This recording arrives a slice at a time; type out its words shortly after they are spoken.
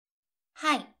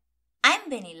Hi,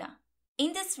 I'm Benila.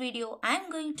 In this video,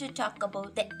 I'm going to talk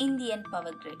about the Indian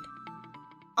power grid.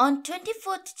 On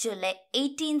 24th July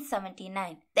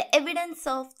 1879, the evidence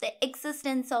of the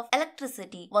existence of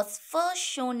electricity was first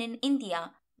shown in India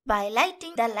by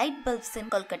lighting the light bulbs in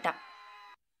Kolkata.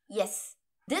 Yes,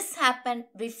 this happened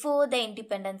before the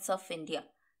independence of India.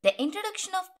 The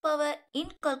introduction of power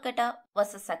in Kolkata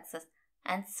was a success,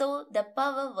 and so the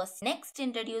power was next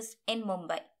introduced in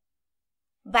Mumbai.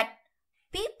 But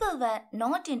people were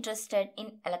not interested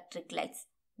in electric lights.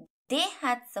 They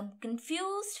had some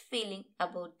confused feeling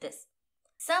about this.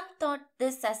 Some thought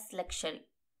this as luxury,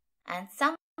 and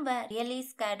some were really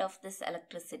scared of this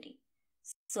electricity.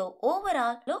 So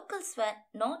overall, locals were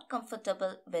not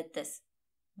comfortable with this.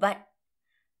 But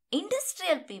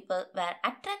industrial people were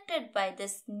attracted by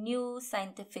this new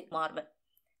scientific marvel.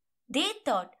 They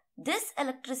thought this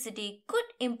electricity could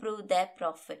improve their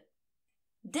profit.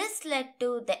 This led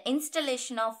to the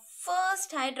installation of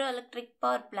first hydroelectric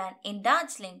power plant in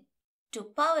Darjeeling to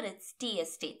power its tea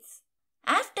estates.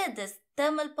 After this,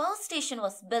 thermal power station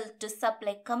was built to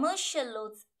supply commercial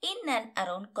loads in and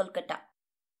around Kolkata.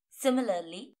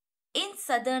 Similarly, in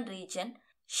southern region,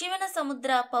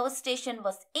 Shivanasamudra power station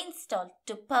was installed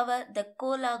to power the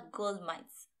Kola gold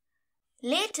mines.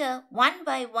 Later, one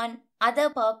by one, other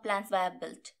power plants were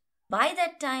built. By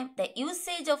that time, the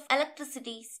usage of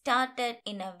electricity started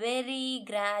in a very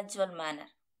gradual manner.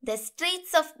 The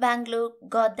streets of Bangalore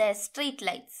got their street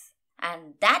lights,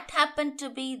 and that happened to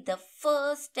be the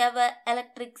first ever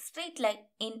electric street light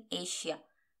in Asia.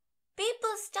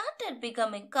 People started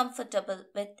becoming comfortable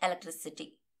with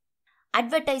electricity.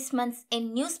 Advertisements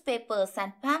in newspapers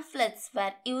and pamphlets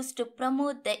were used to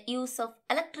promote the use of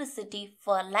electricity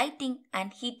for lighting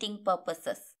and heating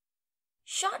purposes.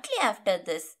 Shortly after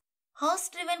this,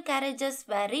 horse-driven carriages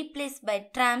were replaced by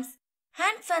trams,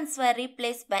 hand fans were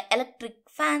replaced by electric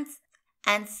fans,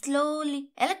 and slowly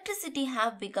electricity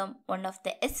have become one of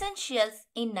the essentials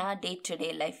in our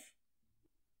day-to-day life.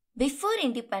 Before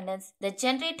independence, the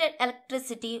generated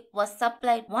electricity was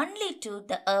supplied only to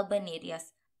the urban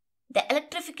areas. The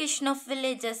electrification of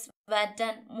villages were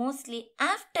done mostly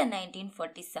after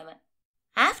 1947.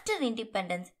 After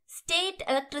independence, state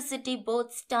electricity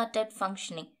boards started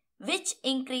functioning, which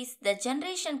increased the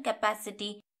generation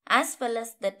capacity as well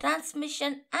as the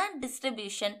transmission and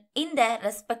distribution in their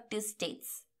respective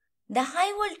states. The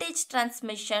high voltage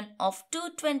transmission of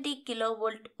 220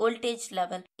 kV voltage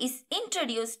level is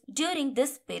introduced during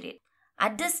this period.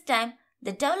 At this time,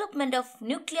 the development of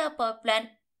nuclear power plant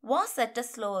was at a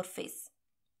slower phase.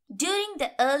 During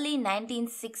the early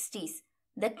 1960s,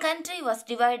 the country was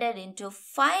divided into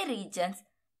 5 regions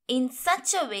in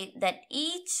such a way that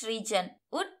each region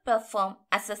would perform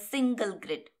as a single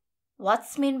grid.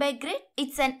 What's meant by grid?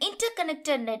 It's an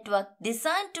interconnected network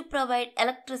designed to provide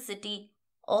electricity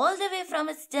all the way from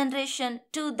its generation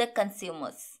to the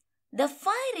consumers. The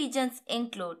 5 regions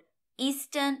include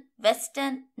Eastern,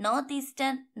 Western,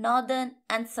 Northeastern, Northern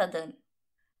and Southern.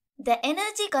 The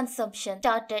energy consumption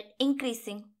started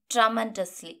increasing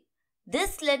tremendously.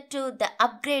 This led to the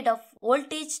upgrade of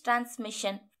voltage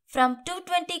transmission from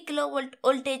 220 kV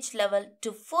voltage level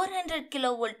to 400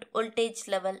 kV voltage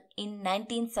level in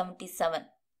 1977.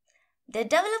 The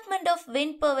development of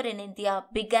wind power in India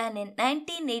began in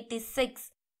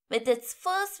 1986 with its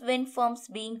first wind farms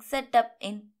being set up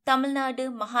in Tamil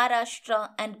Nadu,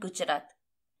 Maharashtra and Gujarat.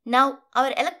 Now,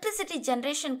 our electricity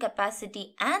generation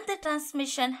capacity and the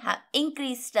transmission have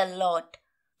increased a lot.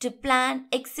 To plan,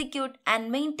 execute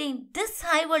and maintain this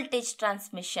high voltage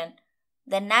transmission,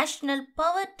 the National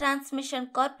Power Transmission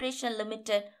Corporation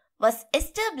Limited was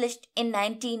established in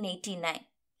 1989.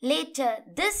 Later,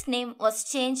 this name was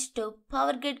changed to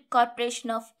Power Grid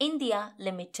Corporation of India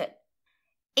Limited.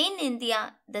 In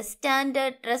India, the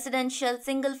standard residential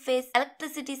single-phase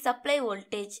electricity supply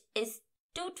voltage is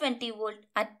 220 volt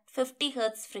at 50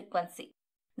 Hz frequency.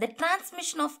 The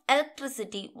transmission of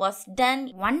electricity was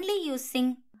done only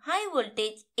using high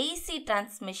voltage AC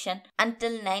transmission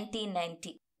until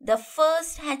 1990. The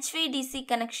first HVDC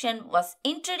connection was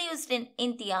introduced in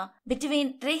India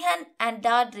between Rihan and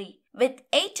Dadri with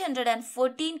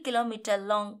 814 km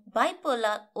long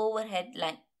bipolar overhead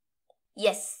line.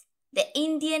 Yes, the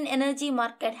Indian energy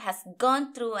market has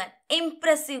gone through an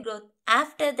impressive growth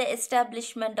after the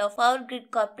establishment of Power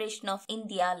Grid Corporation of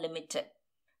India Limited.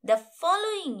 The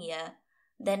following year,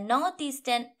 the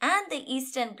northeastern and the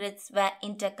eastern grids were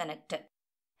interconnected.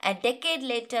 A decade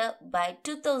later, by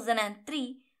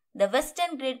 2003, the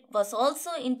western grid was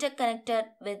also interconnected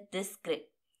with this grid.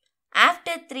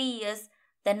 After 3 years,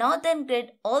 the northern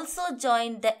grid also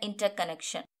joined the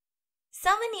interconnection.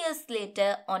 7 years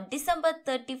later, on December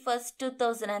 31st,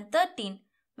 2013,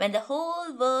 when the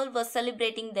whole world was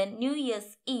celebrating their New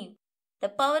Year's Eve, the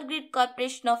Power Grid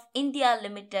Corporation of India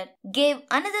Limited gave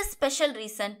another special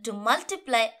reason to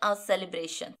multiply our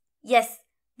celebration. Yes,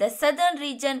 the southern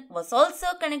region was also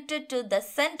connected to the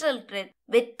central grid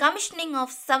with commissioning of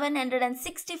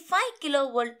 765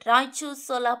 kV Raichur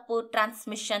Solapur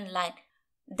transmission line,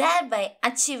 thereby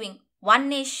achieving one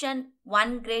nation,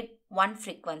 one grid, one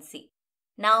frequency.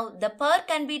 Now the power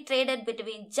can be traded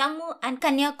between Jammu and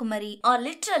Kanyakumari or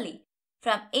literally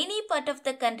from any part of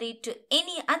the country to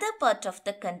any other part of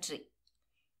the country.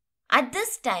 At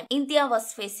this time, India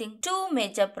was facing two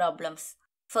major problems.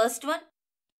 First one,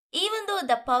 even though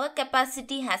the power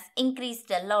capacity has increased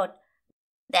a lot,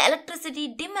 the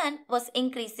electricity demand was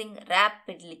increasing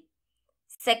rapidly.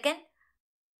 Second,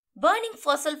 burning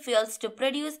fossil fuels to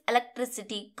produce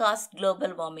electricity caused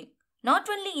global warming. Not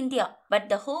only India, but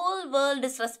the whole world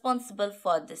is responsible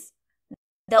for this.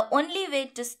 The only way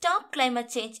to stop climate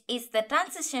change is the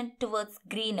transition towards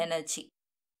green energy.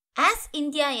 As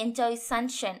India enjoys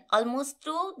sunshine almost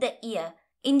throughout the year,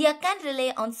 India can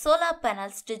rely on solar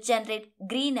panels to generate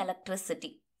green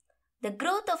electricity. The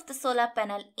growth of the solar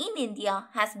panel in India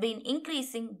has been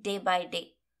increasing day by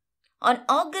day. On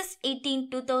August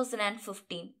 18,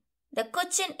 2015, the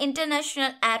Cochin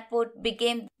International Airport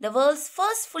became the world's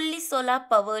first fully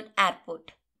solar-powered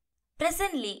airport.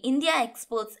 Presently, India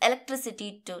exports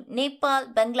electricity to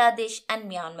Nepal, Bangladesh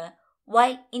and Myanmar,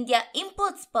 while India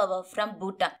imports power from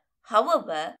Bhutan.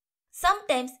 However,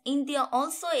 sometimes India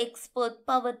also exports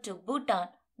power to Bhutan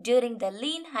during the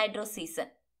lean hydro season.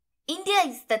 India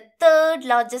is the third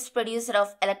largest producer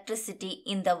of electricity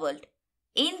in the world.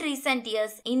 In recent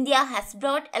years, India has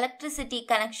brought electricity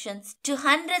connections to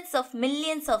hundreds of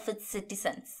millions of its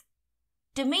citizens.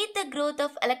 To meet the growth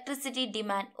of electricity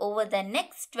demand over the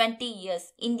next 20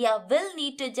 years, India will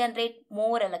need to generate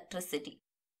more electricity.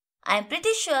 I am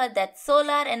pretty sure that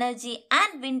solar energy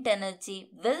and wind energy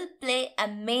will play a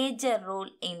major role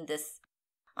in this.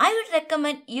 I would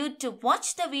recommend you to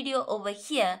watch the video over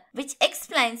here which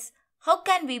explains how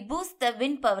can we boost the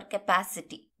wind power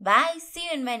capacity. Bye, see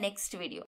you in my next video.